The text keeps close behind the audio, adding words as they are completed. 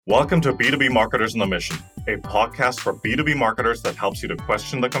Welcome to B2B Marketers on a Mission, a podcast for B2B marketers that helps you to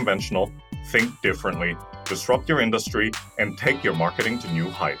question the conventional, think differently, disrupt your industry, and take your marketing to new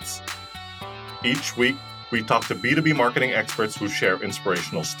heights. Each week, we talk to B2B marketing experts who share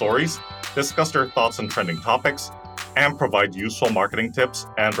inspirational stories, discuss their thoughts on trending topics, and provide useful marketing tips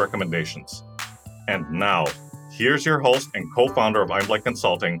and recommendations. And now, here's your host and co-founder of Einblick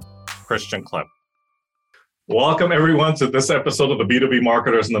Consulting, Christian Klepp. Welcome, everyone, to this episode of the B2B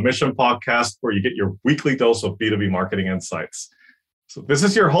Marketers on the Mission podcast, where you get your weekly dose of B2B marketing insights. So this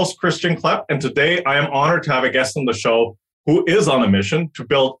is your host, Christian Klepp, and today I am honored to have a guest on the show who is on a mission to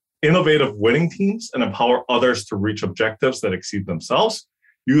build innovative winning teams and empower others to reach objectives that exceed themselves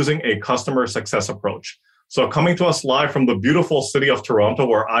using a customer success approach. So coming to us live from the beautiful city of Toronto,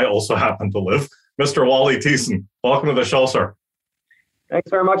 where I also happen to live, Mr. Wally Thiessen. Welcome to the show, sir. Thanks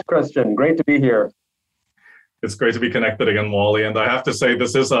very much, Christian. Great to be here. It's great to be connected again, Wally. And I have to say,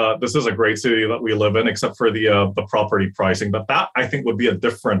 this is a great city that we live in, except for the property pricing. But that, I think, would be a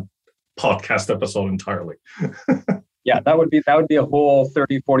different podcast episode entirely. Yeah, that would be a whole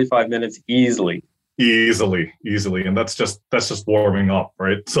 30, 45 minutes easily. Easily. And that's just warming up,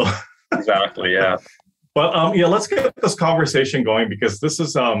 right? So exactly, yeah. But let's get this conversation going, because this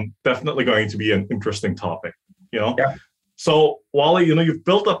is definitely going to be an interesting topic. Yeah. So, Wally, you've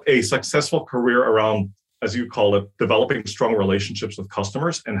built up a successful career around, as you call it, developing strong relationships with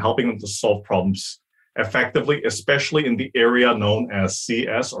customers and helping them to solve problems effectively, especially in the area known as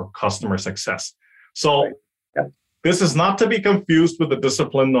CS, or customer success. So This is not to be confused with the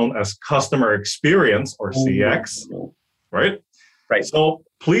discipline known as customer experience, or CX, right? Right. So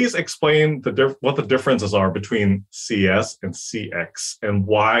please explain what the differences are between CS and CX and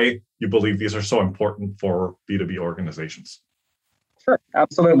why you believe these are so important for B2B organizations. Sure,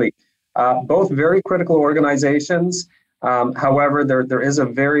 absolutely. Both very critical organizations. However, there is a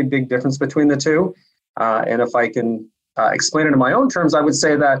very big difference between the two. And if I can explain it in my own terms, I would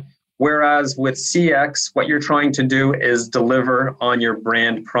say that whereas with CX, what you're trying to do is deliver on your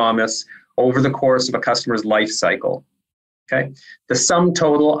brand promise over the course of a customer's life cycle. Okay, the sum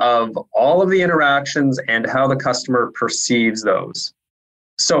total of all of the interactions and how the customer perceives those.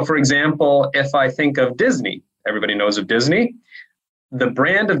 So, for example, if I think of Disney, everybody knows of Disney. The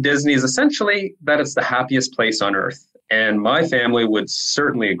brand of Disney is essentially that it's the happiest place on earth. And my family would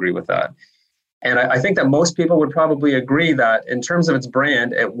certainly agree with that. And I think that most people would probably agree that in terms of its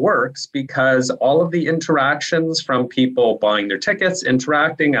brand, it works because all of the interactions from people buying their tickets,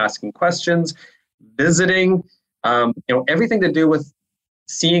 interacting, asking questions, visiting, everything to do with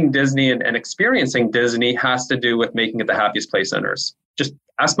seeing Disney and experiencing Disney has to do with making it the happiest place on earth. Just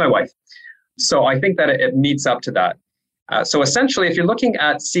ask my wife. So I think that it meets up to that. So essentially, if you're looking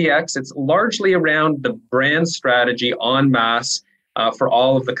at CX, it's largely around the brand strategy en masse for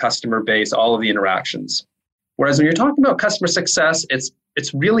all of the customer base, all of the interactions. Whereas when you're talking about customer success,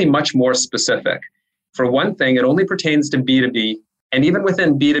 it's really much more specific. For one thing, it only pertains to B2B. And even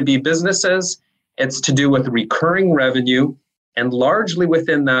within B2B businesses, it's to do with recurring revenue, and largely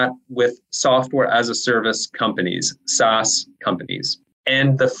within that with software as a service companies, SaaS companies.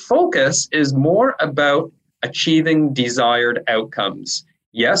 And the focus is more about achieving desired outcomes.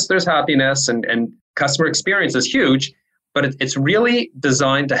 Yes, there's happiness and customer experience is huge, but it's really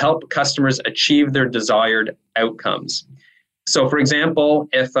designed to help customers achieve their desired outcomes. So for example,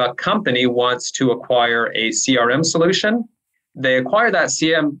 if a company wants to acquire a CRM solution, they acquire that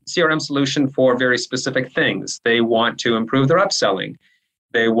CRM solution for very specific things. They want to improve their upselling.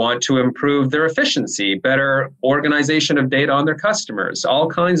 They want to improve their efficiency, better organization of data on their customers, all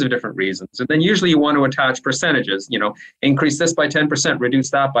kinds of different reasons. And then usually you want to attach percentages, increase this by 10%,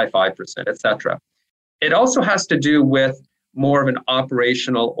 reduce that by 5%, etc. It also has to do with more of an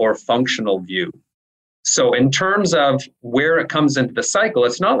operational or functional view. So in terms of where it comes into the cycle,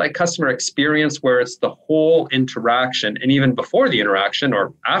 it's not like customer experience where it's the whole interaction, and even before the interaction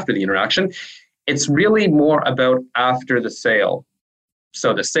or after the interaction, it's really more about after the sale.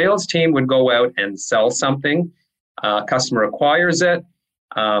 So the sales team would go out and sell something, customer acquires it,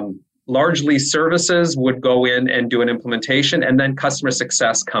 largely services would go in and do an implementation, and then customer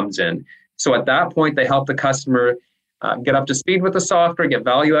success comes in. So at that point, they help the customer get up to speed with the software, get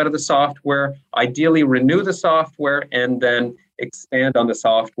value out of the software, ideally renew the software, and then expand on the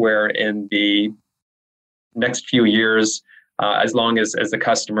software in the next few years, as long as the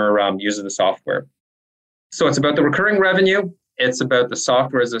customer uses the software. So it's about the recurring revenue. It's about the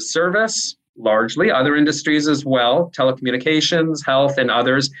software as a service, largely, other industries as well, telecommunications, health, and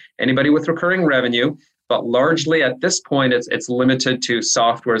others, anybody with recurring revenue. But largely at this point, it's limited to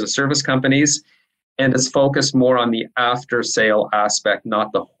software as a service companies. and is focused more on the after sale aspect,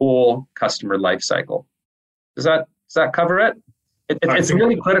 not the whole customer life cycle. Does that cover it? It's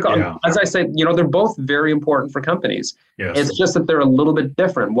really critical. Yeah. As I said, they're both very important for companies. Yes. It's just that they're a little bit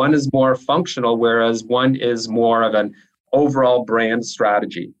different. One is more functional, whereas one is more of an overall brand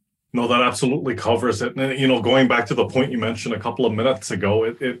strategy. No, that absolutely covers it. And, going back to the point you mentioned a couple of minutes ago,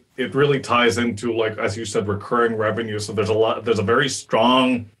 it really ties into, like, as you said, recurring revenue. So there's a very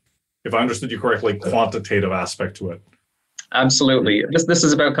strong, if I understood you correctly, quantitative aspect to it. Absolutely. This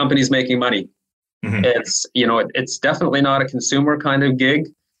is about companies making money. Mm-hmm. It's definitely not a consumer kind of gig.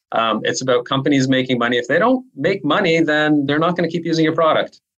 It's about companies making money. If they don't make money, then they're not going to keep using your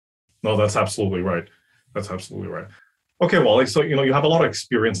product. No, that's absolutely right. Okay, Wally, so, you have a lot of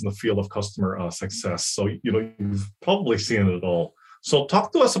experience in the field of customer success. So, you've probably seen it all. So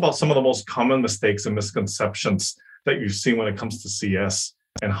talk to us about some of the most common mistakes and misconceptions that you've seen when it comes to CS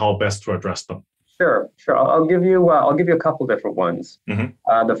and how best to address them. Sure. I'll give you a couple different ones.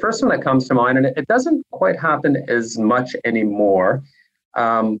 Mm-hmm. The first one that comes to mind, and it doesn't quite happen as much anymore,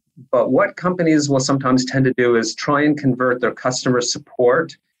 but what companies will sometimes tend to do is try and convert their customer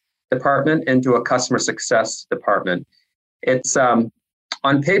support department into a customer success department. It's on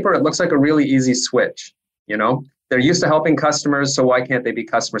paper, it looks like a really easy switch. They're used to helping customers, so why can't they be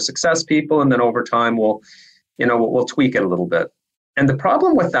customer success people? And then over time, we'll tweak it a little bit. And the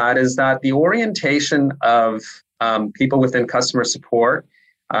problem with that is that the orientation of people within customer support,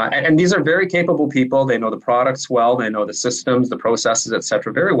 and these are very capable people. They know the products well, they know the systems, the processes, et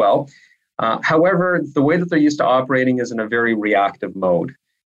cetera, very well. However, the way that they're used to operating is in a very reactive mode.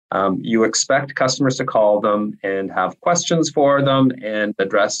 You expect customers to call them and have questions for them and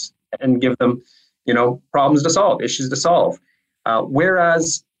address and give them, problems to solve, issues to solve.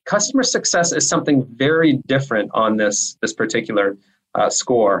 Whereas customer success is something very different on this particular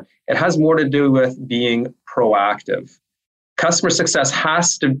score. It has more to do with being proactive. Customer success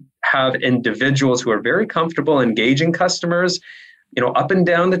has to have individuals who are very comfortable engaging customers, up and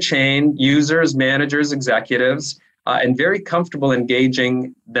down the chain, users, managers, executives, and very comfortable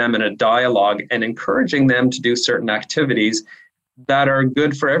engaging them in a dialogue and encouraging them to do certain activities that are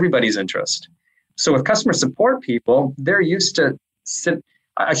good for everybody's interest. So with customer support people, they're used to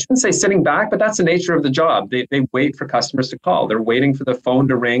I shouldn't say sitting back, but that's the nature of the job. They wait for customers to call. They're waiting for the phone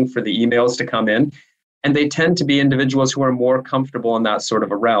to ring, for the emails to come in. And they tend to be individuals who are more comfortable in that sort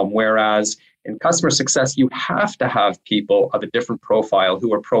of a realm. Whereas in customer success, you have to have people of a different profile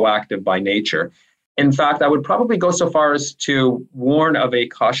who are proactive by nature. In fact, I would probably go so far as to warn of a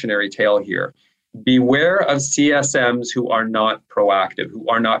cautionary tale here. Beware of CSMs who are not proactive, who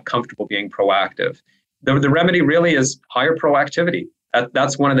are not comfortable being proactive. The remedy really is higher proactivity.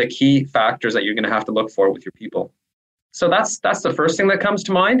 That's one of the key factors that you're going to have to look for with your people. So that's the first thing that comes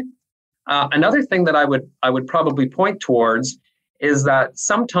to mind. Another thing that I would probably point towards is that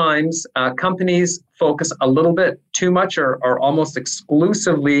sometimes companies focus a little bit too much or almost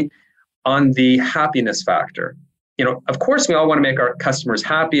exclusively on the happiness factor. Of course, we all want to make our customers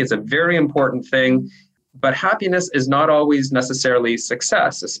happy. It's a very important thing, but happiness is not always necessarily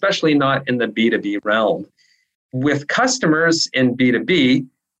success, especially not in the B2B realm. With customers in B2B,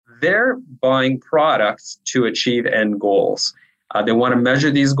 they're buying products to achieve end goals. They want to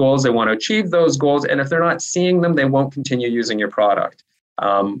measure these goals. They want to achieve those goals. And if they're not seeing them, they won't continue using your product.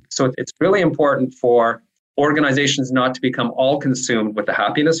 So it's really important for organizations not to become all consumed with the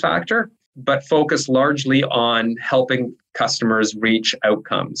happiness factor, but focus largely on helping customers reach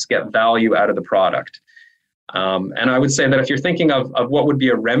outcomes, get value out of the product. And I would say that if you're thinking of what would be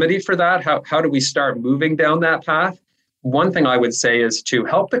a remedy for that, how do we start moving down that path? One thing I would say is to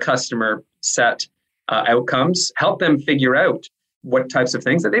help the customer set outcomes, help them figure out what types of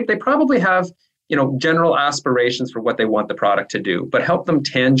things that they probably have, general aspirations for what they want the product to do, but help them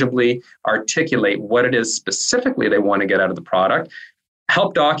tangibly articulate what it is specifically they want to get out of the product,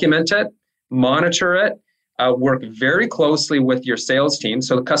 help document it, monitor it, work very closely with your sales team.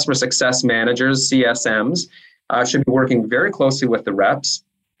 So the customer success managers, CSMs, should be working very closely with the reps,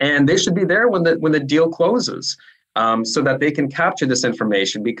 and they should be there when the deal closes, so that they can capture this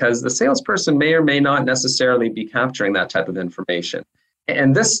information, because the salesperson may or may not necessarily be capturing that type of information.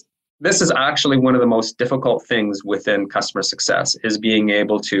 And this is actually one of the most difficult things within customer success, is being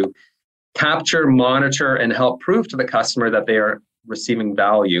able to capture, monitor, and help prove to the customer that they are receiving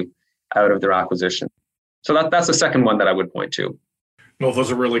value out of their acquisition. So that's the second one that I would point to. No,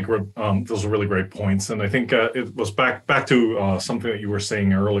 those are really good. Those are really great points, and I think it was back to something that you were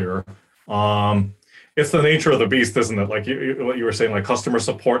saying earlier. It's the nature of the beast, isn't it? Like what you were saying, like customer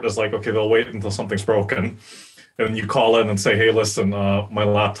support is like, okay, they'll wait until something's broken, and you call in and say, hey, listen, my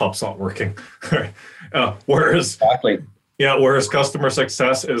laptop's not working. Whereas Exactly. Yeah, whereas customer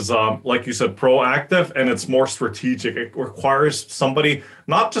success is, like you said, proactive, and it's more strategic. It requires somebody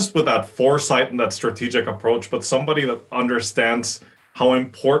not just with that foresight and that strategic approach, but somebody that understands how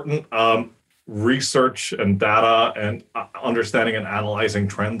important research and data and understanding and analyzing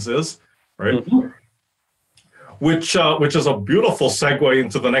trends is, right? Mm-hmm. Which is a beautiful segue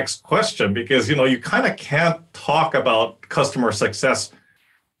into the next question, because you kind of can't talk about customer success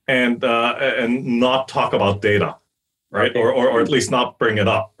and not talk about data. Right, or at least not bring it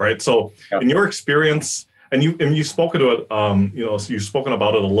up, right? So, in your experience, and you've spoken to it, so you've spoken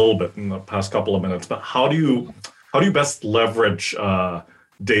about it a little bit in the past couple of minutes. But how do you best leverage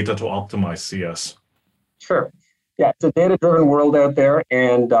data to optimize CS? Sure. Yeah, it's a data-driven world out there,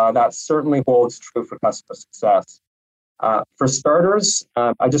 and that certainly holds true for customer success. For starters,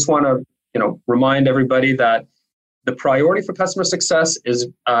 I just want to remind everybody that the priority for customer success is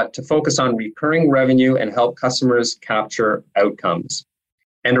to focus on recurring revenue and help customers capture outcomes.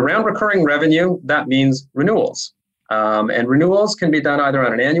 And around recurring revenue, that means renewals. And renewals can be done either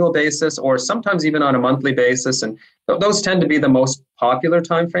on an annual basis or sometimes even on a monthly basis. And those tend to be the most popular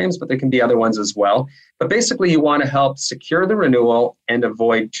timeframes, but there can be other ones as well. But basically, you want to help secure the renewal and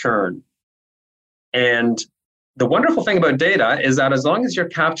avoid churn. And the wonderful thing about data is that as long as you're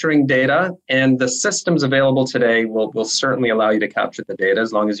capturing data, and the systems available today will certainly allow you to capture the data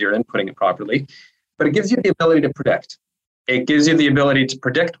as long as you're inputting it properly, but it gives you the ability to predict. It gives you the ability to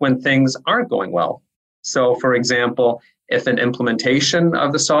predict when things aren't going well. So for example, if an implementation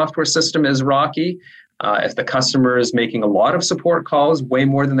of the software system is rocky, if the customer is making a lot of support calls, way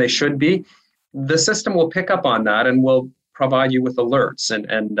more than they should be, the system will pick up on that and will provide you with alerts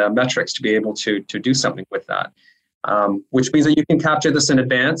and metrics to be able to do something with that, which means that you can capture this in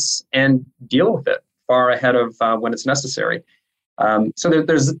advance and deal with it far ahead of when it's necessary. So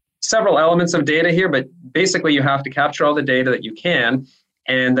there's several elements of data here, but basically you have to capture all the data that you can,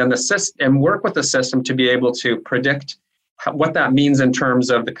 and then work with the system to be able to predict what that means in terms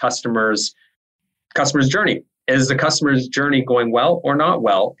of the customer's journey. Is the customer's journey going well or not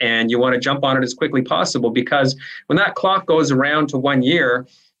well? And you want to jump on it as quickly possible, because when that clock goes around to 1 year,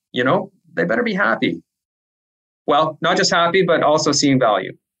 they better be happy. Well, not just happy, but also seeing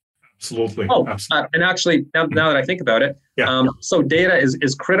value. Absolutely. And actually, now that I think about it, so data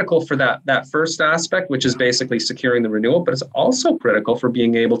is critical for that first aspect, which is basically securing the renewal, but it's also critical for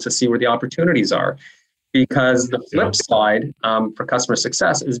being able to see where the opportunities are. Because the flip side for customer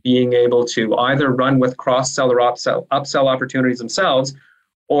success is being able to either run with cross-sell or upsell opportunities themselves,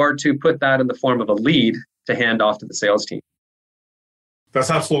 or to put that in the form of a lead to hand off to the sales team. That's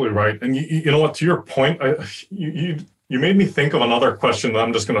absolutely right. And you know what, to your point, you made me think of another question that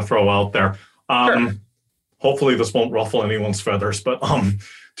I'm just going to throw out there. Sure. Hopefully this won't ruffle anyone's feathers, but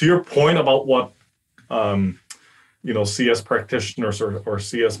to your point about what CS practitioners or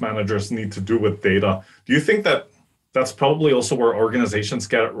CS managers need to do with data, do you think that that's probably also where organizations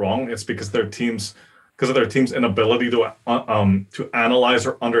get it wrong? It's because of their team's inability to analyze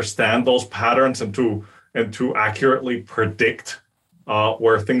or understand those patterns and to accurately predict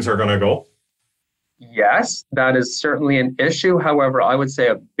where things are going to go? Yes, that is certainly an issue. However, I would say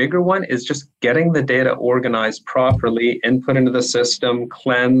a bigger one is just getting the data organized properly, input into the system,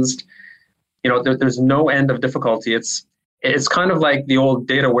 cleansed. There's no end of difficulty. It's kind of like the old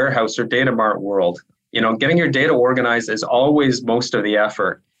data warehouse or data mart world. Getting your data organized is always most of the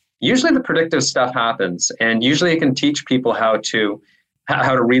effort. Usually the predictive stuff happens, and usually it can teach people how to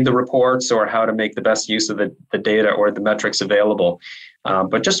read the reports or how to make the best use of the data or the metrics available.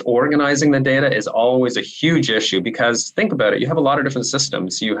 But just organizing the data is always a huge issue, because think about it. You have a lot of different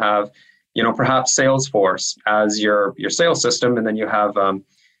systems. You have, perhaps Salesforce as your sales system, and then you have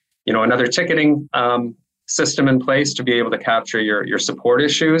another ticketing system in place to be able to capture your support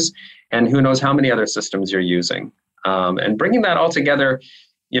issues, and who knows how many other systems you're using. And bringing that all together,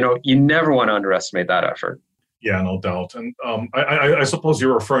 you never want to underestimate that effort. Yeah, no doubt. And I suppose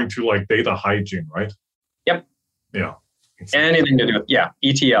you're referring to like data hygiene, right? Yep. Yeah. Anything to do with,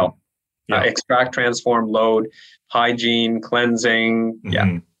 ETL, extract, transform, load, hygiene, cleansing,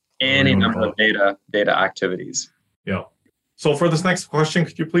 any number of data activities. Yeah. So for this next question,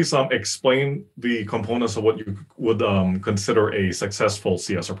 could you please explain the components of what you would consider a successful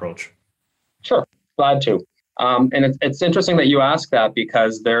CS approach? Sure, glad to. And it's interesting that you ask that,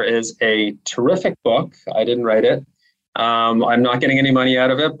 because there is a terrific book. I didn't write it. I'm not getting any money out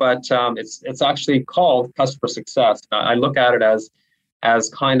of it, but it's actually called Customer Success. I look at it as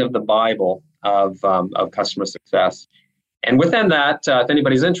kind of the Bible of customer success. And within that, if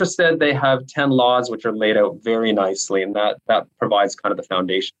anybody's interested, they have 10 laws which are laid out very nicely, and that provides kind of the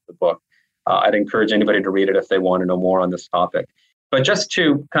foundation of the book. I'd encourage anybody to read it if they want to know more on this topic. But just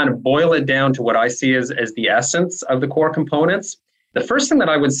to kind of boil it down to what I see as the essence of the core components, the first thing that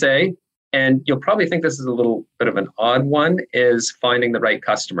I would say, and you'll probably think this is a little bit of an odd one, is finding the right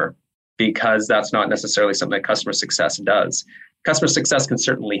customer, because that's not necessarily something that customer success does. Customer success can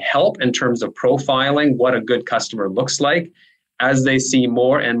certainly help in terms of profiling what a good customer looks like as they see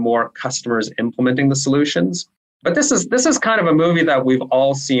more and more customers implementing the solutions. But this is kind of a movie that we've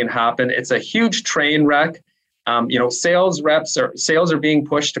all seen happen. It's a huge train wreck. Sales are being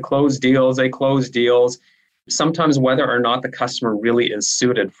pushed to close deals. They close deals, sometimes whether or not the customer really is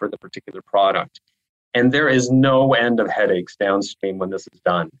suited for the particular product. And there is no end of headaches downstream when this is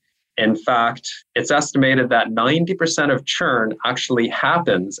done. In fact, it's estimated that 90% of churn actually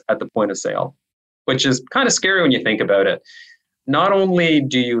happens at the point of sale, which is kind of scary when you think about it. Not only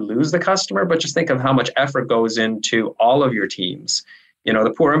do you lose the customer, but just think of how much effort goes into all of your teams.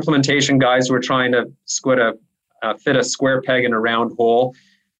 The poor implementation guys who are trying to fit a square peg in a round hole.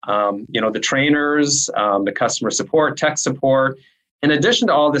 The trainers, the customer support, tech support, in addition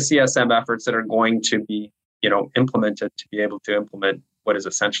to all the CSM efforts that are going to be, implemented to be able to implement what is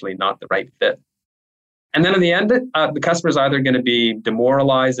essentially not the right fit. And then in the end, the customer is either going to be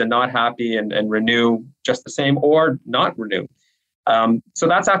demoralized and not happy and renew just the same, or not renew. So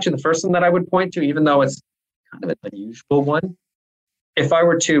that's actually the first thing that I would point to, even though it's kind of an unusual one. If I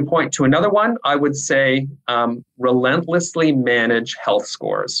were to point to another one, I would say relentlessly manage health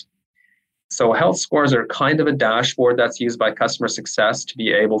scores. So health scores are kind of a dashboard that's used by customer success to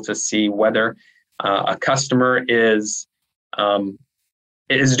be able to see whether a customer is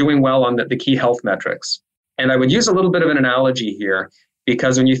doing well on the key health metrics. And I would use a little bit of an analogy here,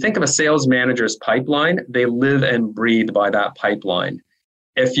 because when you think of a sales manager's pipeline, they live and breathe by that pipeline.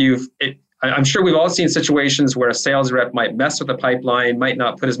 I'm sure we've all seen situations where a sales rep might mess with the pipeline, might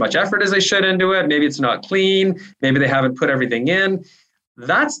not put as much effort as they should into it. Maybe it's not clean. Maybe they haven't put everything in.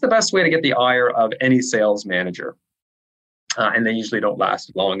 That's the best way to get the ire of any sales manager. And they usually don't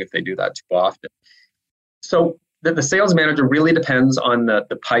last long if they do that too often. So the sales manager really depends on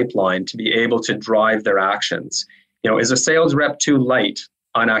the pipeline to be able to drive their actions. Is a sales rep too light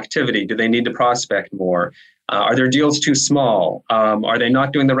on activity? Do they need to prospect more? Are their deals too small? Are they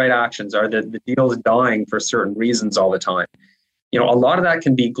not doing the right actions? Are the deals dying for certain reasons all the time? A lot of that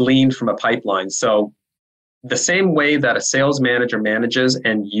can be gleaned from a pipeline. So the same way that a sales manager manages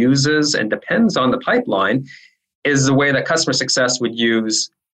and uses and depends on the pipeline is the way that customer success would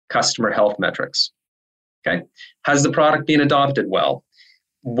use customer health metrics. Okay. Has the product been adopted well?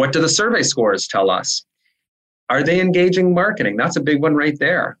 What do the survey scores tell us? Are they engaging marketing? That's a big one right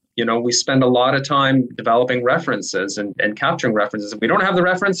there. We spend a lot of time developing references and capturing references. If we don't have the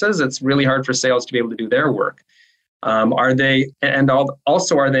references, it's really hard for sales to be able to do their work. Are they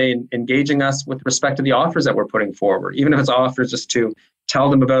engaging us with respect to the offers that we're putting forward, even if it's offers just to tell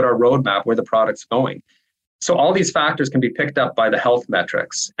them about our roadmap, where the product's going? So all these factors can be picked up by the health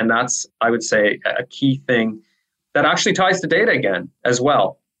metrics. And that's, I would say, a key thing that actually ties to data again as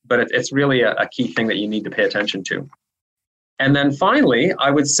well. But it's really a key thing that you need to pay attention to. And then finally,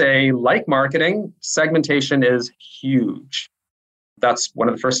 I would say, like marketing, segmentation is huge. That's one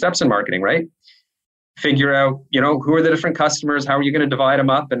of the first steps in marketing, right? Figure out, who are the different customers, how are you going to divide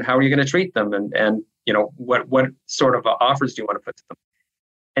them up, and how are you going to treat them, and what sort of offers do you want to put to them?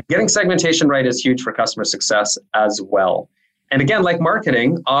 And getting segmentation right is huge for customer success as well. And again, like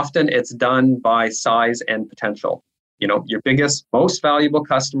marketing, often it's done by size and potential. Your biggest, most valuable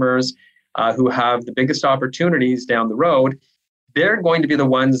customers who have the biggest opportunities down the road, they're going to be the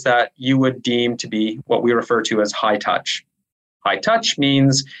ones that you would deem to be what we refer to as high touch. High touch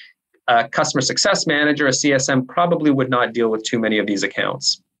means a customer success manager, a CSM, probably would not deal with too many of these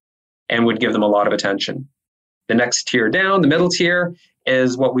accounts and would give them a lot of attention. The next tier down, the middle tier,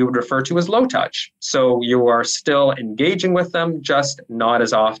 is what we would refer to as low touch. So you are still engaging with them, just not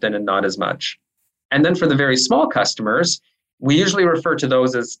as often and not as much. And then for the very small customers, we usually refer to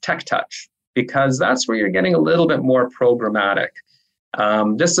those as tech touch, because that's where you're getting a little bit more programmatic.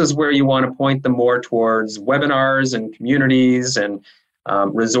 This is where you want to point them more towards webinars and communities and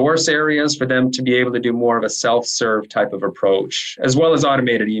resource areas for them to be able to do more of a self-serve type of approach, as well as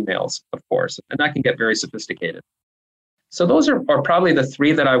automated emails, of course. And that can get very sophisticated. So those are probably the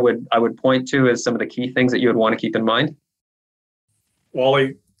three that I would point to as some of the key things that you would want to keep in mind.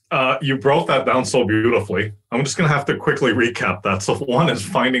 Wally, you broke that down so beautifully. I'm just going to have to quickly recap that. So one is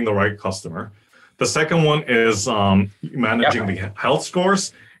finding the right customer. The second one is managing the health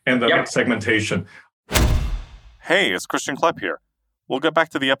scores, and the segmentation. Hey, it's Christian Klepp here. We'll get back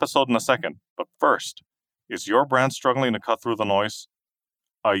to the episode in a second, but first, is your brand struggling to cut through the noise?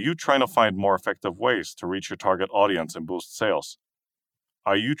 Are you trying to find more effective ways to reach your target audience and boost sales?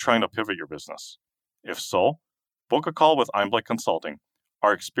 Are you trying to pivot your business? If so, book a call with Einblick Consulting.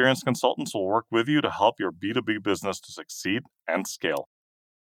 Our experienced consultants will work with you to help your B2B business to succeed and scale.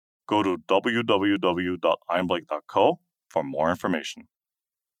 Go to www.einblick.co for more information.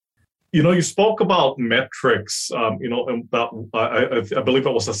 You spoke about metrics, and I believe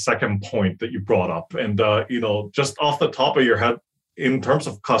it was the second point that you brought up. And, just off the top of your head, in terms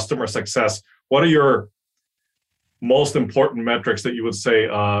of customer success, what are your most important metrics that you would say,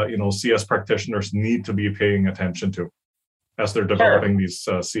 CS practitioners need to be paying attention to as they're developing these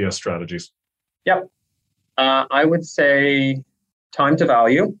CS strategies? Yep. I would say time to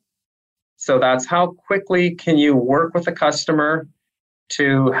value. So that's how quickly can you work with a customer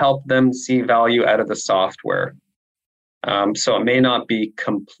to help them see value out of the software. So it may not be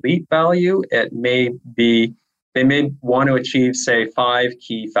complete value. It may be, they may want to achieve, say, 5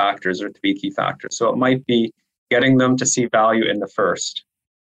 key factors or 3 key factors. So it might be getting them to see value in the first.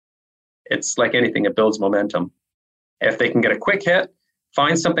 It's like anything, it builds momentum. If they can get a quick hit,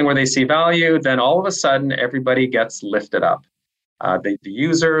 find something where they see value, then all of a sudden everybody gets lifted up. The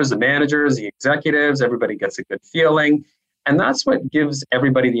users, the managers, the executives, everybody gets a good feeling. And that's what gives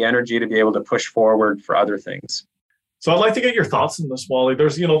everybody the energy to be able to push forward for other things. So I'd like to get your thoughts on this, Wally.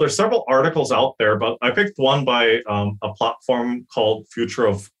 There's several articles out there, but I picked one by a platform called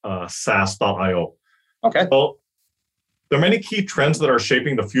futureofSaaS.io. Okay. So there are many key trends that are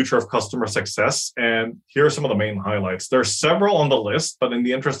shaping the future of customer success, and here are some of the main highlights. There's several on the list, but in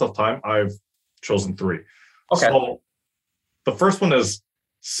the interest of time, I've chosen 3. Okay. So the first one is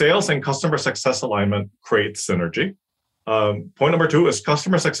sales and customer success alignment creates synergy. Point number 2 is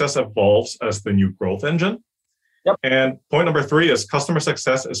customer success evolves as the new growth engine. Yep. And point number 3 is customer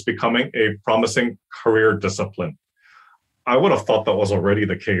success is becoming a promising career discipline. I would have thought that was already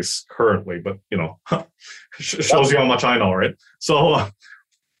the case currently, but shows you how much I know, right? So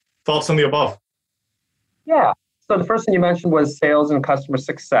thoughts on the above? Yeah. So the first thing you mentioned was sales and customer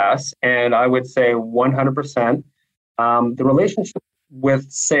success. And I would say 100%. The relationship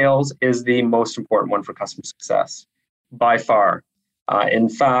with sales is the most important one for customer success. By far. In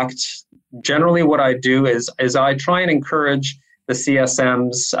fact, generally what I do is I try and encourage the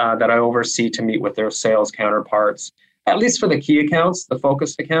CSMs that I oversee to meet with their sales counterparts, at least for the key accounts, the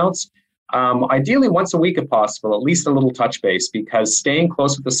focused accounts, ideally once a week if possible, at least a little touch base, because staying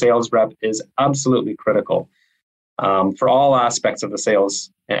close with the sales rep is absolutely critical for all aspects of the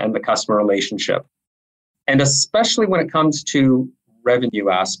sales and the customer relationship. And especially when it comes to revenue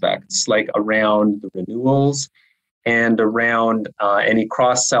aspects, like around the renewals, and around any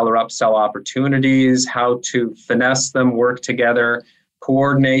cross-sell or upsell opportunities, how to finesse them, work together,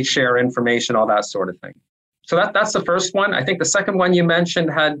 coordinate, share information, all that sort of thing. So that's the first one. I think the second one you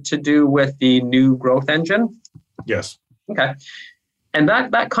mentioned had to do with the new growth engine. Yes. Okay. And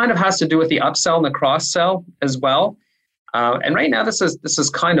that kind of has to do with the upsell and the cross-sell as well. And right now, this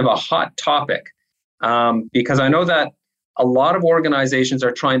is kind of a hot topic because I know that a lot of organizations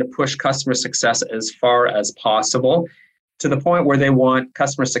are trying to push customer success as far as possible to the point where they want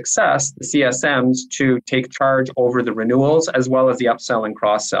customer success, the CSMs, to take charge over the renewals as well as the upsell and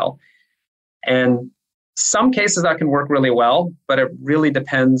cross-sell. And some cases that can work really well, but it really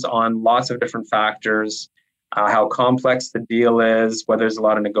depends on lots of different factors, how complex the deal is, whether there's a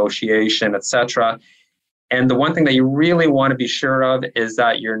lot of negotiation, etc. And the one thing that you really want to be sure of is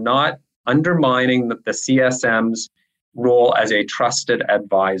that you're not undermining the CSM's role as a trusted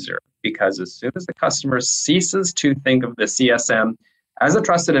advisor, because as soon as the customer ceases to think of the CSM as a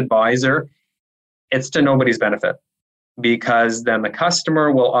trusted advisor, it's to nobody's benefit, because then the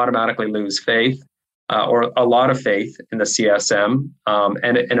customer will automatically lose faith or a lot of faith in the CSM,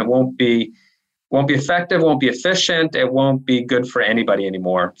 and it won't be effective, won't be efficient, it won't be good for anybody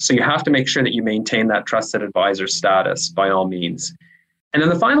anymore. So you have to make sure that you maintain that trusted advisor status by all means. And then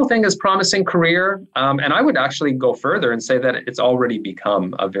the final thing is promising career. And I would actually go further and say that it's already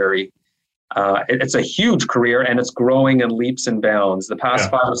become it's a huge career, and it's growing in leaps and bounds. The past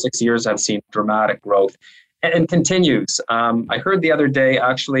 5 or 6 years have seen dramatic growth and continues. I heard the other day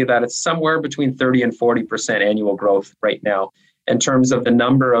actually that it's somewhere between 30 and 40% annual growth right now in terms of the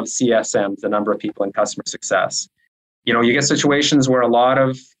number of CSMs, the number of people in customer success. You get situations where a lot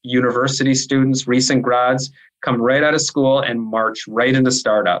of university students, recent grads, come right out of school and march right into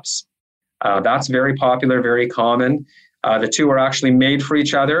startups. That's very popular, very common. The two are actually made for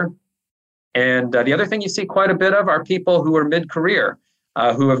each other. And the other thing you see quite a bit of are people who are mid-career,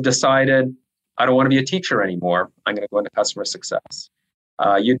 who have decided, I don't want to be a teacher anymore. I'm going to go into customer success.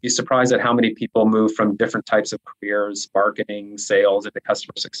 You'd be surprised at how many people move from different types of careers, marketing, sales, into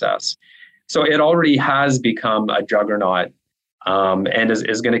customer success. So it already has become a juggernaut, and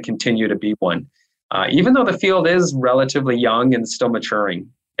is going to continue to be one. Even though the field is relatively young and still maturing,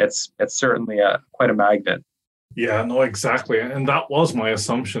 it's certainly quite a magnet. Yeah, no, exactly. And that was my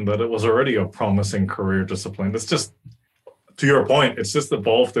assumption, that it was already a promising career discipline. It's just, to your point, it's just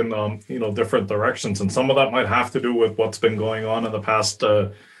evolved in different directions. And some of that might have to do with what's been going on in the past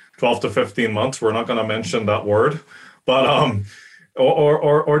 12 to 15 months. We're not going to mention that word, but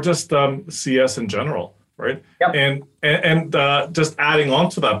or just CS in general. Right. Yep. And just adding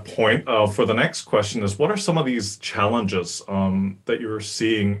on to that point, for the next question is, what are some of these challenges that you're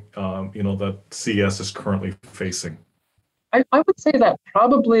seeing, that CS is currently facing? I would say that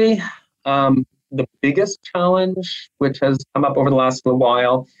probably the biggest challenge, which has come up over the last little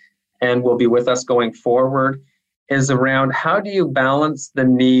while and will be with us going forward, is around how do you balance the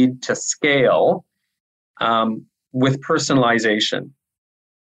need to scale with personalization.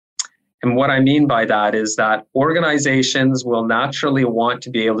 And what I mean by that is that organizations will naturally want to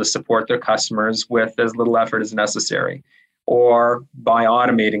be able to support their customers with as little effort as necessary, or by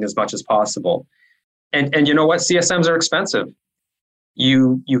automating as much as possible. And you know what? CSMs are expensive.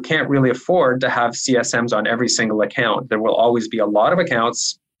 You can't really afford to have CSMs on every single account. There will always be a lot of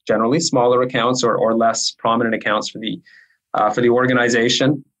accounts, generally smaller accounts or less prominent accounts for the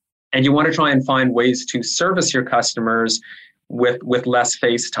organization. And you want to try and find ways to service your customers with less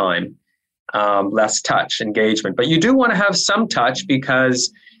face time. Less touch engagement, but you do want to have some touch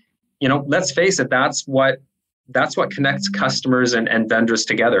because, let's face it, that's what connects customers and vendors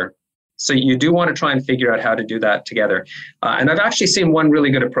together. So you do want to try and figure out how to do that together. And I've actually seen one really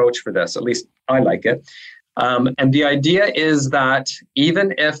good approach for this. At least I like it. And the idea is that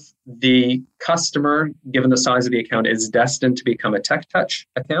even if the customer, given the size of the account, is destined to become a tech touch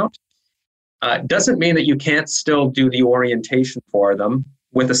account, doesn't mean that you can't still do the orientation for them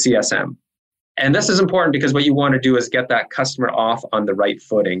with a CSM. And this is important because what you want to do is get that customer off on the right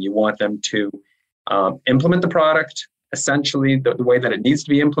footing. You want them to implement the product essentially the way that it needs to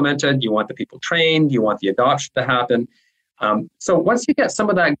be implemented. You want the people trained. You want the adoption to happen. So once you get some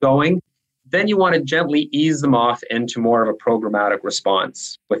of that going, then you want to gently ease them off into more of a programmatic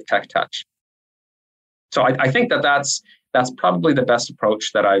response with Tech Touch. So I think that's probably the best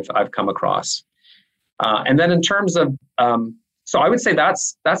approach that I've come across. And then in terms of so I would say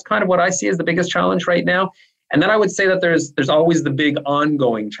that's kind of what I see as the biggest challenge right now. And then I would say that there's always the big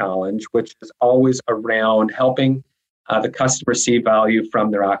ongoing challenge, which is always around helping the customer see value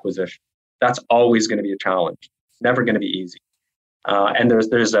from their acquisition. That's always going to be a challenge. It's never going to be easy. And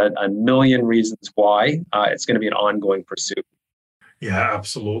there's a million reasons why it's going to be an ongoing pursuit. Yeah,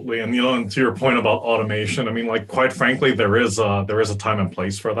 absolutely. And and to your point about automation, I mean, like, quite frankly, there is a time and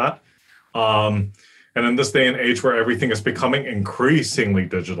place for that. And in this day and age where everything is becoming increasingly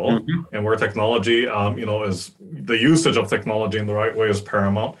digital, and where technology, is the usage of technology in the right way is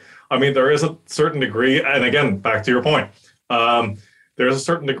paramount. I mean, there is a certain degree, and again, back to your point, there's a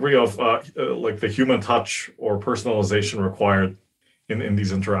certain degree of like the human touch or personalization required in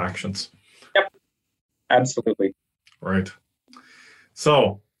these interactions. Yep, absolutely. Right.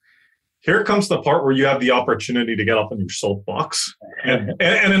 So here comes the part where you have the opportunity to get up in your soapbox, and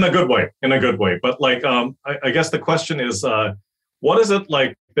in a good way. But like, I guess the question is, what is it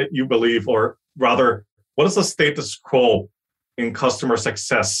like that you believe, or rather, what is the status quo in customer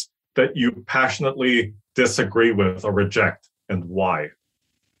success that you passionately disagree with or reject, and why?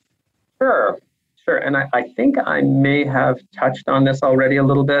 Sure. And I think I may have touched on this already a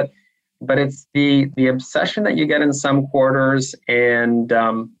little bit, but it's the obsession that you get in some quarters, and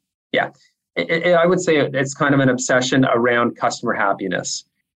I would say it's kind of an obsession around customer happiness.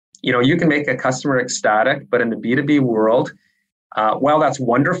 You can make a customer ecstatic, but in the B2B world, while that's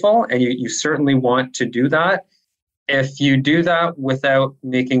wonderful, and you certainly want to do that, if you do that without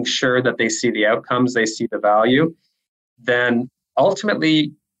making sure that they see the outcomes, they see the value, then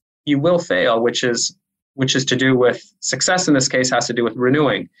ultimately you will fail, which is to do with success. In this case, has to do with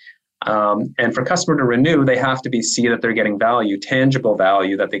renewing. And for customer to renew, they have to see that they're getting value, tangible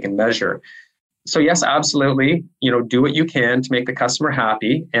value that they can measure. So yes, absolutely, do what you can to make the customer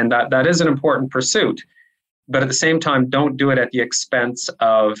happy. And that is an important pursuit. But at the same time, don't do it at the expense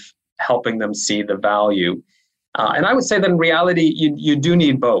of helping them see the value. And I would say that in reality, you do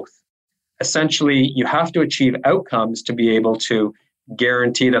need both. Essentially, you have to achieve outcomes to be able to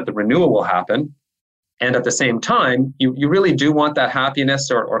guarantee that the renewal will happen. And at the same time, you really do want that happiness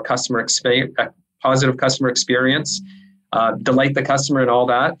or positive customer experience, delight the customer and all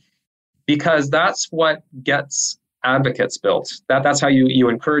that, because that's what gets advocates built. That's how you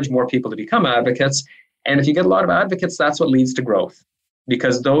encourage more people to become advocates. And if you get a lot of advocates, that's what leads to growth,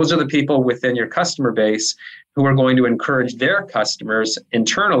 because those are the people within your customer base who are going to encourage their customers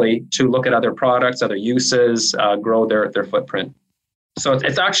internally to look at other products, other uses, grow their footprint. So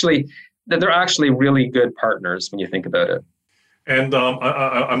it's actually, they're actually really good partners when you think about it. And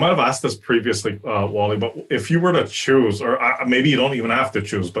I might have asked this previously, Wally, but if you were to choose, or maybe you don't even have to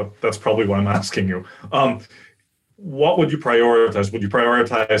choose, but that's probably why I'm asking you, what would you prioritize? Would you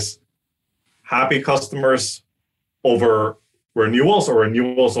prioritize happy customers over renewals, or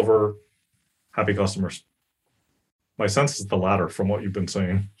renewals over happy customers? My sense is the latter from what you've been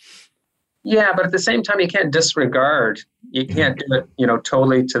saying. Yeah, but at the same time, you can't disregard. You can't do it,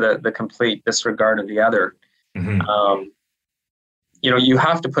 totally to the complete disregard of the other. Mm-hmm. You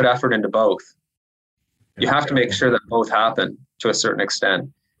have to put effort into both. You have to make sure that both happen to a certain extent.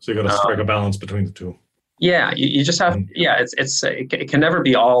 So you got to strike a balance between the two. Yeah, you just have. Yeah, it can never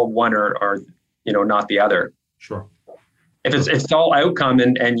be all one or not the other. Sure. If it's all outcome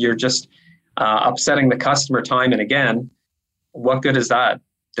and you're just upsetting the customer time and again, what good is that?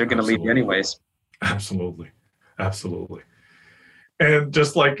 They're going to leave you anyways. Absolutely. And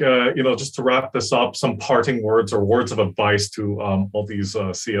just like, just to wrap this up, some parting words or words of advice to all these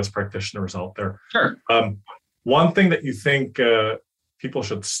CS practitioners out there. Sure. One thing that you think people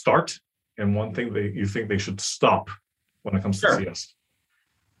should start, and one thing that you think they should stop when it comes to CS.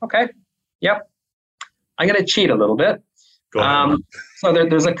 Okay. Yep. I'm going to cheat a little bit. Go ahead. So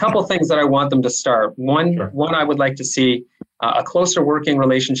there's a couple things that I want them to start. One, I would like to see a closer working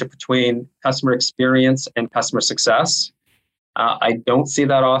relationship between customer experience and customer success. I don't see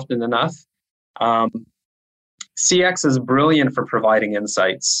that often enough. CX is brilliant for providing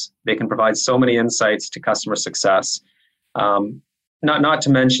insights. They can provide so many insights to customer success. Not to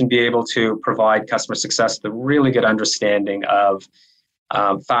mention be able to provide customer success with a really good understanding of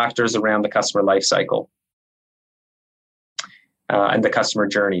factors around the customer lifecycle and the customer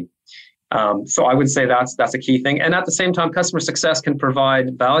journey. So I would say that's a key thing. And at the same time, customer success can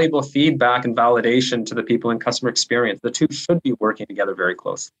provide valuable feedback and validation to the people in customer experience. The two should be working together very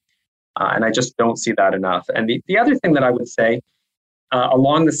closely. And I just don't see that enough. And the other thing that I would say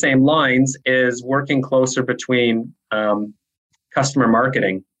along the same lines is working closer between customer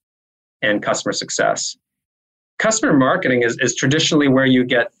marketing and customer success. Customer marketing is traditionally where you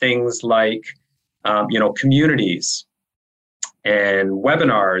get things like, communities and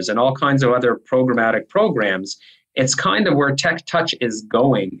webinars and all kinds of other programmatic programs. It's kind of where Tech Touch is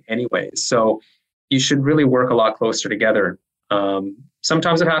going anyways. So you should really work a lot closer together.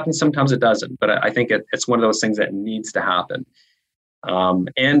 Sometimes it happens, sometimes it doesn't, but I think it's one of those things that needs to happen.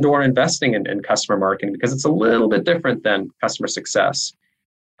 And/or investing in customer marketing, because it's a little bit different than customer success.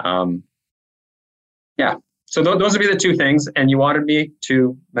 So those would be the two things. And you wanted me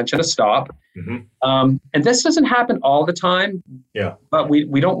to mention a stop. Mm-hmm. And this doesn't happen all the time. Yeah. But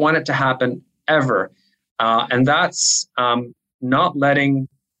we don't want it to happen ever. And that's not letting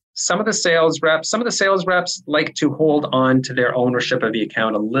some of the sales reps like to hold on to their ownership of the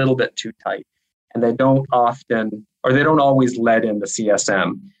account a little bit too tight. And they don't always let in the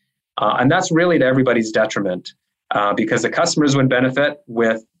CSM. And that's really to everybody's detriment, because the customers would benefit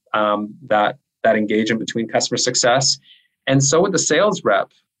with that engagement between customer success. And so would the sales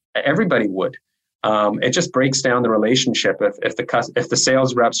rep. Everybody would. It just breaks down the relationship if the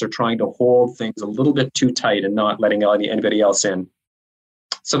sales reps are trying to hold things a little bit too tight and not letting anybody else in.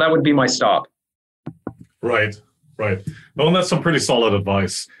 So that would be my stop. Right. No, and that's some pretty solid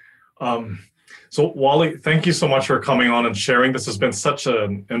advice. So Wally, thank you so much for coming on and sharing. This has been such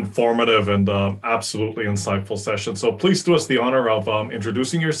an informative and absolutely insightful session. So please do us the honor of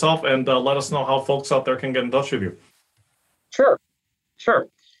introducing yourself and let us know how folks out there can get in touch with you. Sure.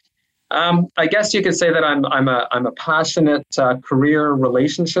 I guess you could say that I'm a passionate career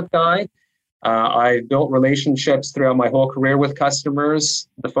relationship guy. I've built relationships throughout my whole career with customers,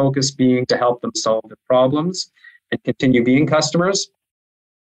 the focus being to help them solve their problems and continue being customers.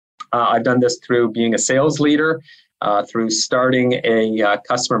 I've done this through being a sales leader, through starting a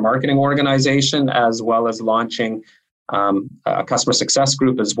customer marketing organization, as well as launching a customer success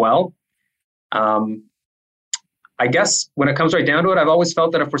group as well. I guess when it comes right down to it, I've always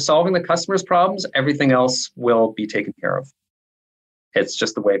felt that if we're solving the customer's problems, everything else will be taken care of. It's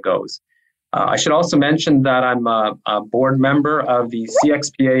just the way it goes. I should also mention that I'm a board member of the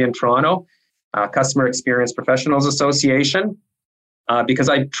CXPA in Toronto, Customer Experience Professionals Association, because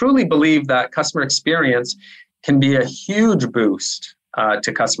I truly believe that customer experience can be a huge boost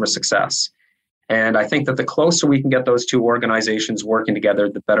to customer success. And I think that the closer we can get those two organizations working together,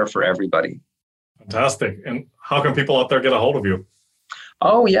 the better for everybody. Fantastic. And how can people out there get a hold of you?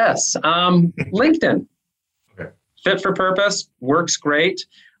 Oh, yes. LinkedIn. Okay. Fit for purpose, works great.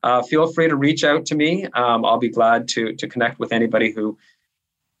 Feel free to reach out to me. I'll be glad to connect with anybody who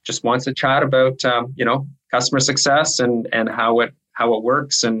just wants to chat about, customer success and how it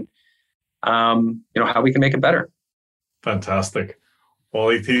works and, how we can make it better. Fantastic.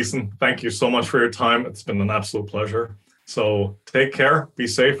 Wally Thiessen, thank you so much for your time. It's been an absolute pleasure. So take care, be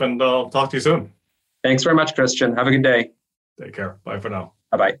safe, and I'll talk to you soon. Thanks very much, Christian. Have a good day. Take care. Bye for now.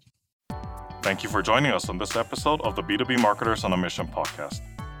 Bye-bye. Thank you for joining us on this episode of the B2B Marketers on a Mission podcast.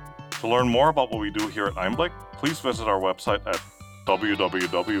 To learn more about what we do here at Einblick, please visit our website at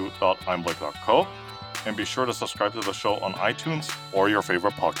www.einblick.co and be sure to subscribe to the show on iTunes or your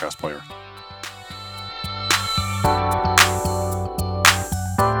favorite podcast player.